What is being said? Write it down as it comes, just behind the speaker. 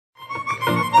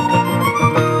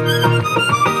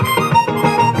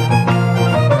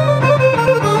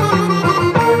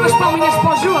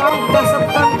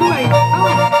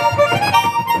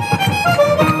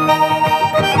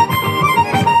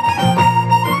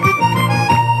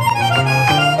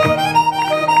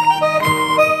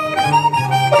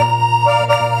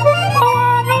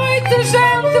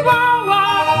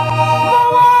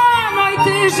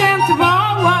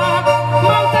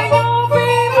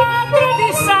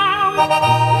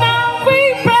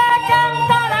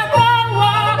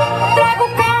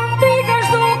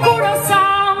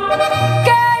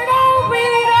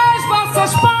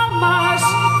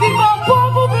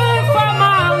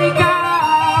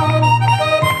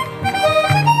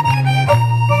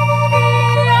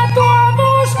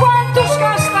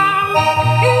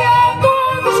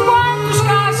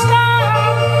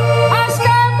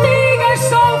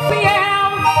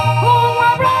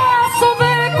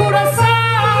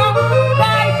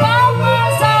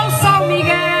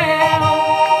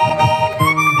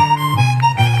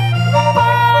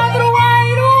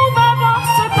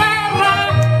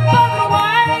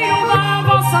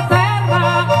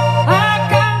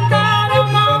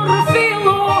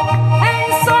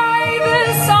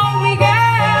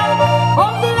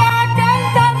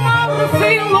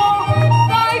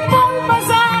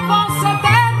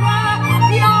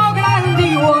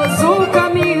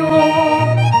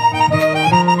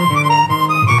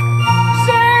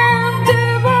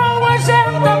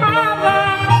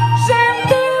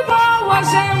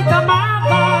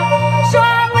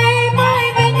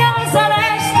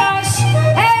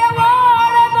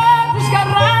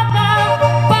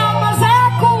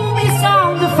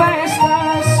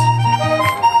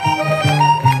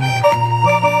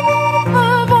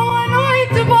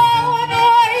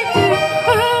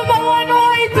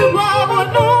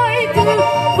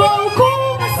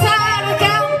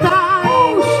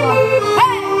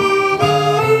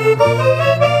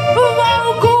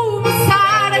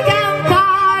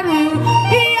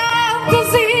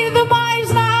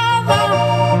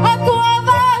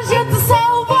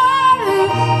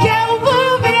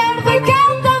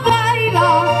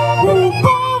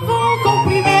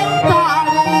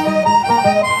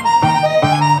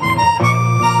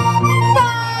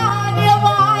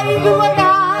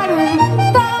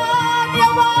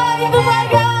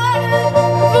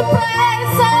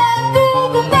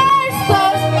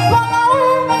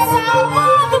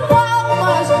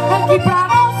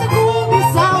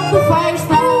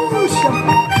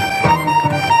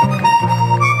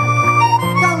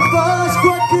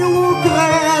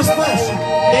festas.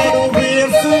 Quero ver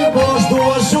se vós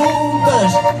duas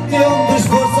juntas tendes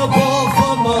força para o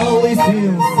Famalicão.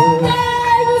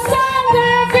 Tenho sangue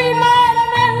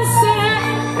primeiramente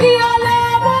e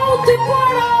olhava-te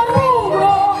para o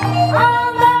rubro.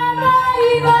 Andava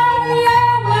e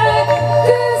Daniel,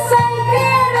 que sem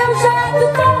querer eu já te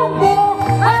tombo.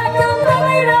 A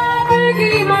cantadeira de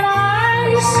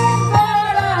Guimarães,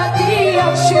 para aqui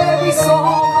eu chego e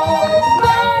somo.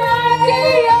 Para aqui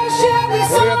eu chego e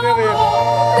somo.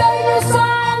 Tenho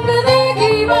sangue de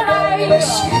Guimarães,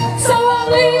 sou a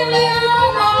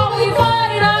Liliana,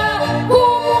 Oliveira,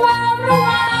 como abro a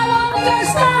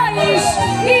Castais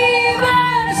e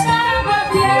basta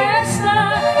esta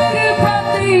que para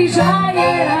ti já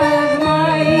era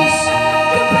demais,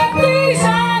 que para ti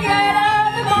já era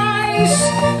demais.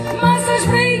 Mas as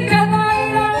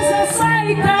brincadeiras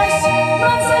aceitas,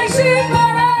 mas as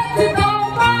para te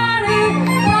tomar,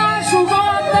 para chuva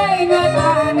tenho a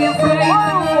Tânia Freitas.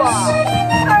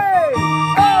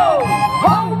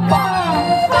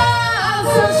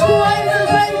 Faça as coisas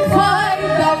bem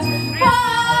feitas,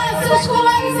 faça as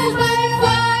coisas bem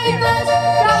feitas,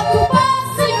 canto para a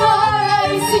senhora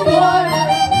e senhora.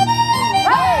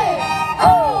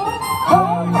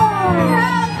 Canto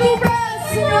para a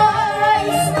senhora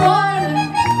e senhora,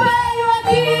 veio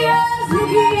aqui as de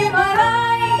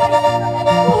Guimarães,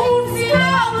 por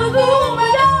sinal do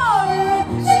melhor,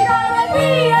 chegaram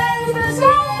aqui as das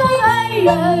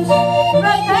cantadeiras,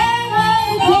 na terra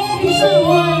do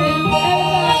conquistador,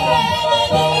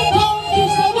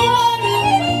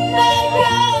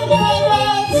 na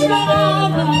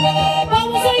desgarrada.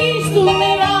 Vamos a isto,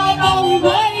 Liliana,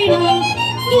 Oliveira,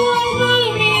 tua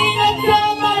menina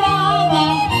camarada,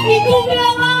 e tu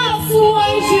gravaço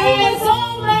és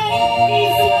homem, e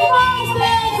se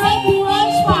mostras a tua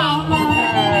espada.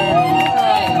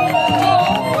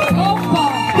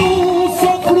 Tu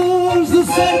sofres de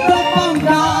certa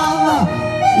pancada,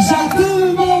 já te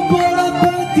vou pôr a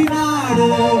patinar,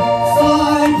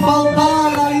 sem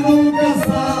faltar à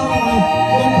educação.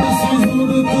 Não preciso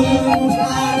de te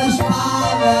mostrar a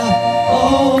espada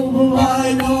ou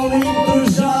venho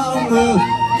intrujão,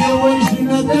 que eu hoje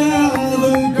na terra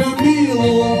de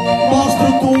Camilo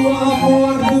mostro-te o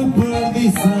amor de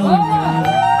perdição.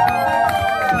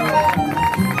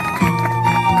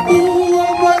 O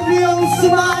amor deu-se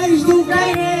mais do que a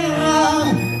guerra,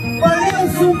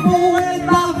 parece um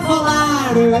poeta a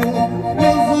falar.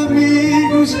 Meus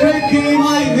amigos, que aqui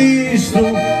vai disto,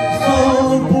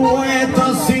 sou poeta,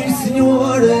 sim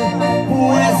senhor,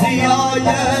 poesia,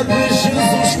 olha, de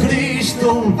Jesus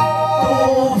Cristo.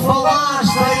 Tu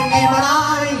falaste em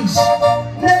Guimarães,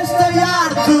 nesta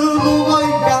arte do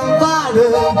bem cantar,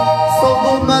 sou de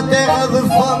uma terra de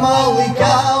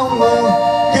Famalicão,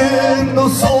 que no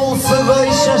sul se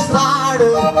deixa estar.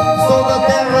 Sou da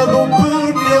terra do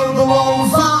pneu do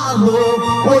ousado,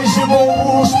 hoje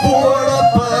vou-vos pôr a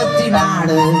patinar.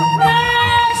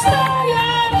 Nesta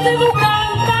arte do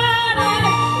cantar,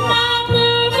 não me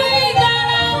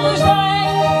brigarão os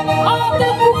bem, ao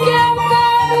tempo que eu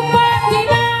quero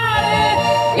patinar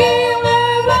e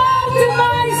levar-te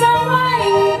mais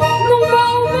além. Não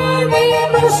vou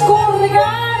menino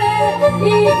escorregar e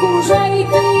com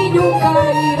jeitinho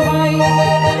cair bem,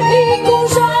 e com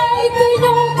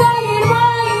jeitinho cair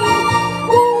bem.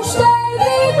 Gostei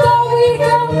de te ouvir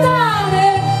cantar,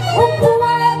 um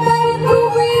poeta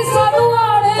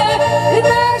improvisador,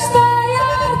 nesta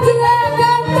arte a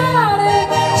cantar,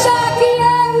 já que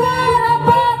eu era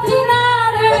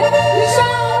patinar,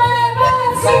 já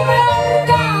levas o meu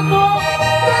recado.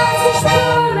 Traz os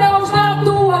pneus da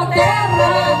tua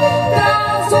terra,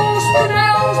 traz os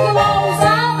pneus do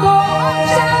ousado,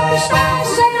 já me estás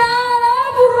cheirando a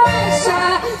borracha,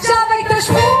 já deitas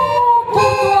fogo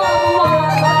por todo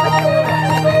lado.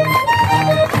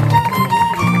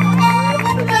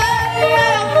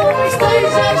 Daniel, não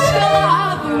estejas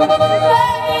calado,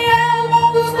 Daniel,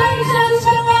 não estejas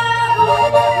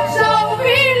calado, já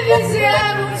ouvi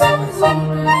dizer um zum-zum.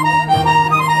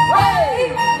 Ei,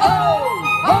 oh,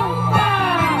 opa,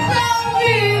 já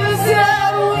ouvi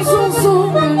dizer um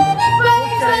zum-zum.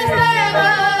 Vens das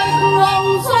terras do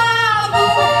ousado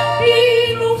e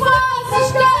não fazes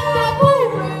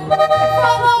catapulta,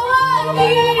 fala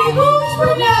aqui dos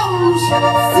pneus.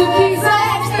 Se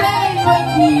quiseres tenho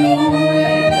aqui um,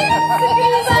 se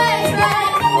quiseres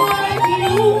tenho aqui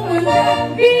um,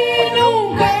 e não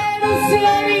quero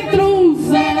ser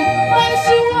intrusa, mas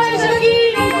se hoje aqui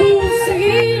não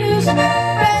conseguires,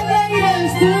 pede a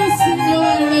este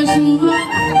senhor ajuda,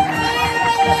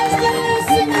 pede a este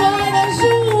senhor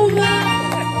ajuda.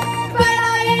 Espera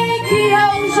aí que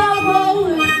eu já vou,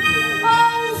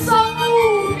 ouçam o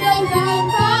meu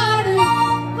cantar.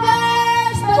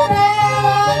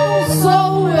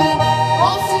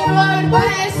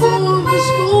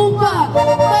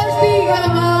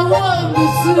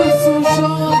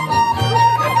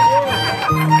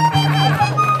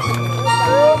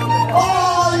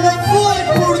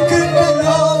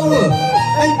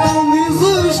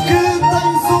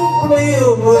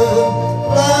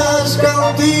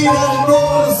 tiras no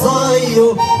receio,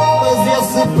 mas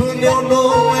esse pneu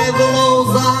não é de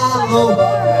lousado.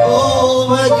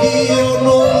 Oh, aqui eu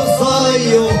não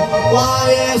receio,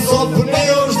 lá é só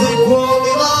pneus de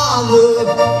qualidade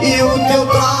e o teu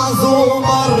traz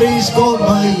uma risca ao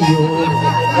meio.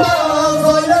 Mas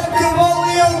olha que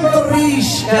valente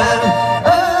risca, a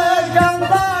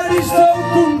cantar estou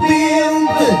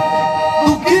contente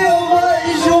do que eu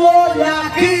vejo, olha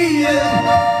aqui,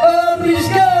 a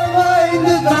risca vem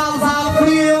de trás à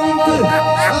frente.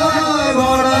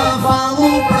 Agora falo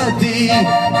para ti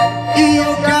e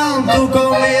eu canto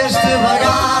com este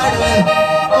vagar.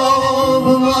 Oh,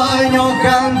 venha oh,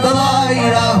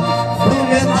 cantadeira,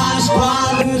 promete às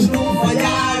quadras não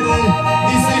falhar.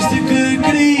 Disseste que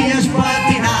querias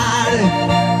patinar.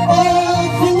 Oh,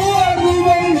 flor do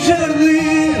bom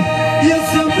jardim, e eu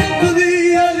sempre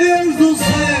pedi a Deus do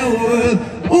céu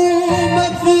uma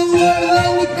flor de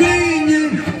alecrim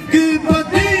que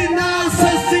patinasse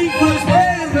assim com as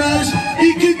pernas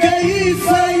e que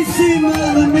caísse em cima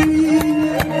de mim.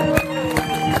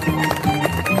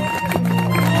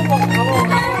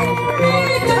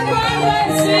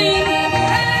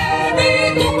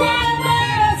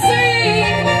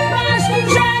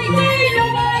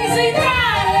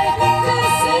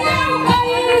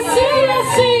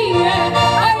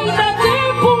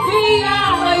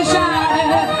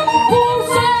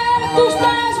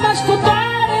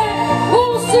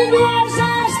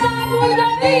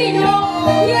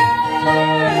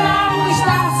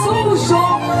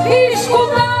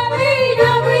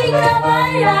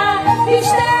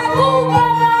 Isto é culpa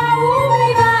da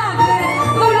unidade,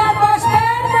 durante as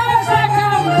pernas da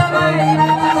cantadeira.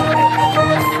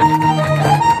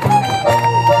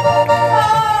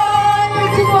 Olha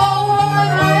que boa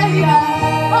maneira,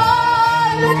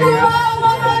 olha que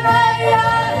boa maneira,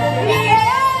 e é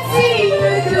assim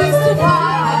que se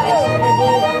faz.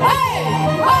 Ei,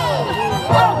 oh,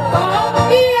 oh,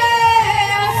 oh, e é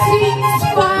assim que se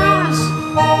faz.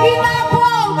 E na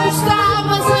pouco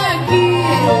estavas aqui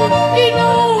e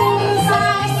nos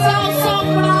são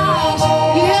sombras,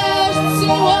 e este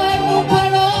senhor não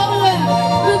parou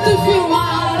de te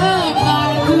filmar a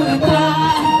parte de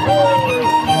trás.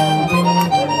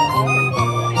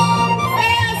 É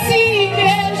assim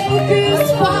mesmo que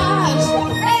se faz,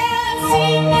 é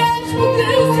assim mesmo que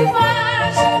se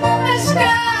faz. As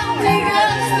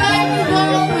cantigas têm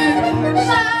nome,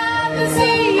 já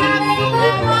dizia a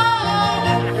minha mãe,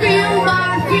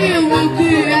 filmar filme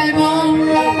que é bom.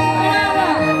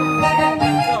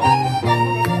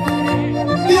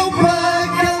 Eu para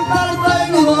cantar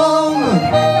tenho dom,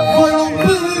 foram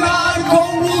pegar com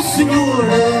o senhor.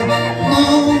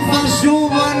 Não faz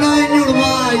chuva nem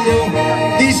orvalho,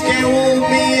 diz que é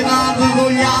umidade de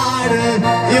olhar.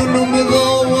 Eu não me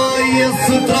dou a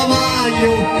esse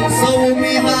trabalho, se a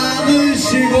umidade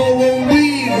chegou ao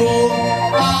umbigo,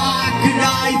 ah, que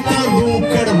gaita do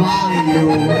carvalho.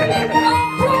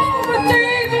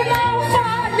 Prometido não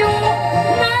falho,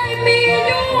 nem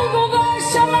milhudo das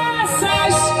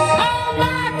chamaças. Anda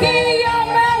aqui ao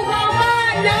meu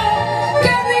ramalho,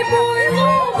 que nem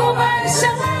milhudo das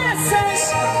chamaças.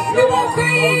 Não vou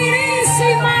cair em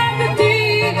cima de ti,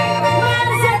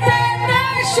 mas até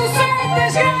deixo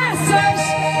certas graças.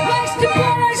 Vais-te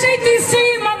pôr a jeito em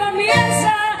cima da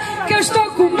mesa, que eu estou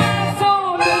com uma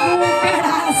fome do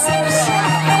caraças.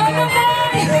 Oh,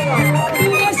 mamãe, tu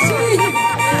assim,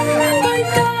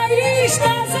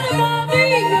 estás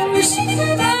armadinhos,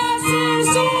 trazes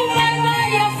uma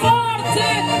ideia forte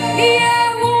e é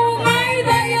uma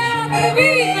ideia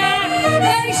atrevida.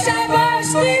 Deixavas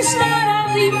de estar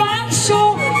ali embaixo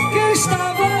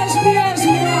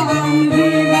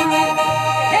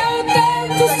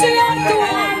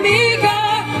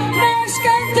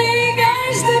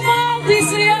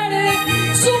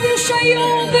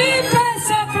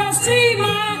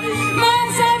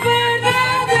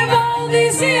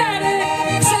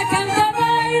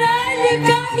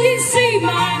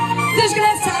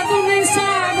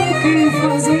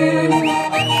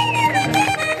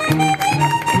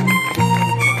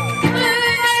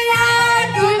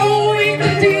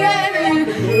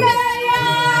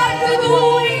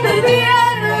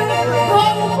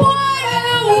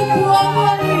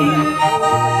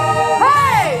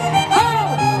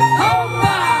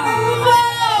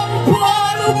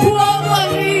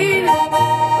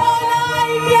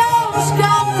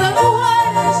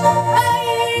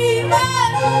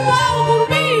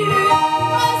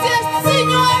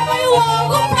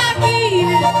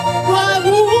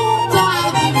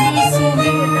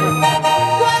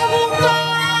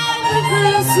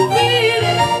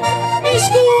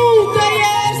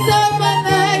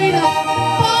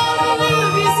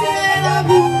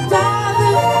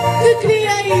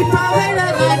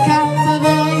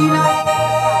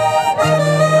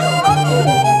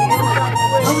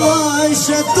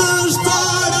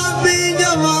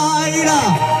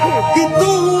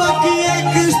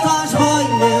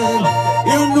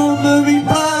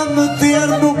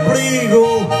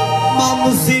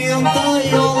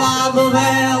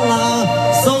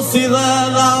dela, sou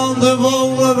cidadão de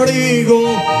bom abrigo.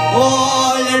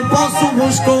 Olhem,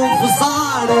 posso-vos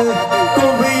confessar que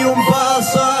ouvi um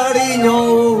passarinho ao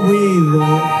ouvido.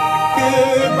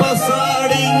 Que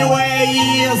passarinho é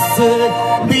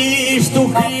esse, visto,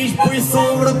 crispo e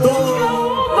sobretudo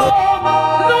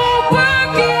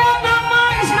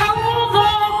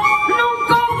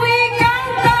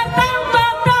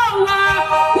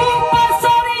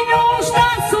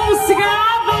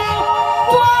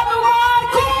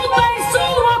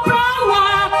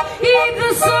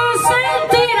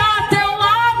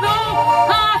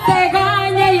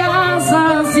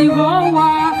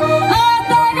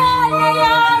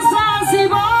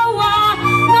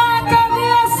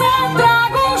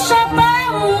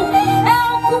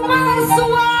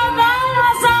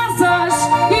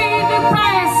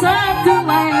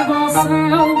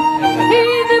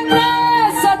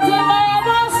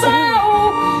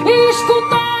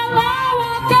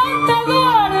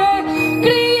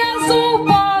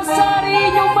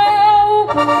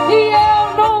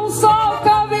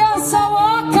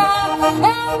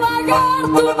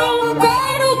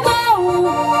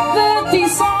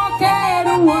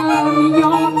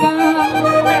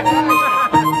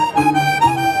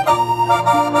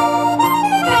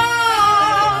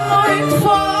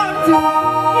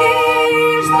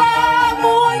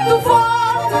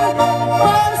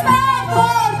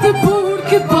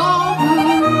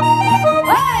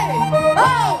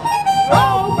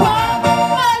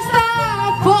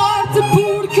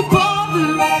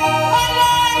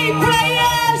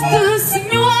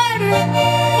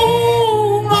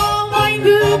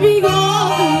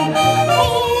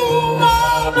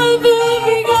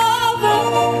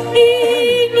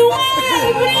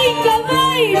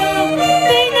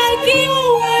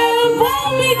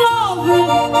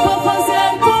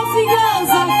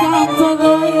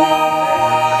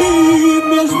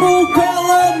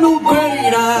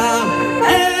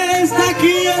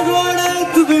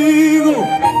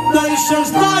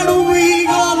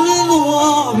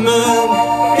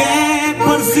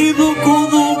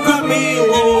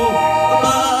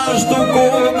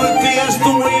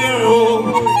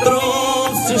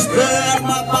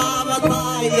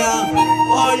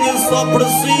só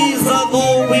precisa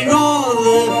do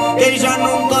bigode, quem já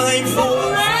não tem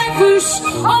leves,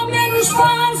 ao menos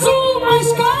faz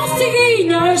umas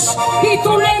coceguinhas, e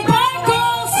tu nem para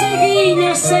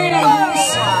coceguinhas serás.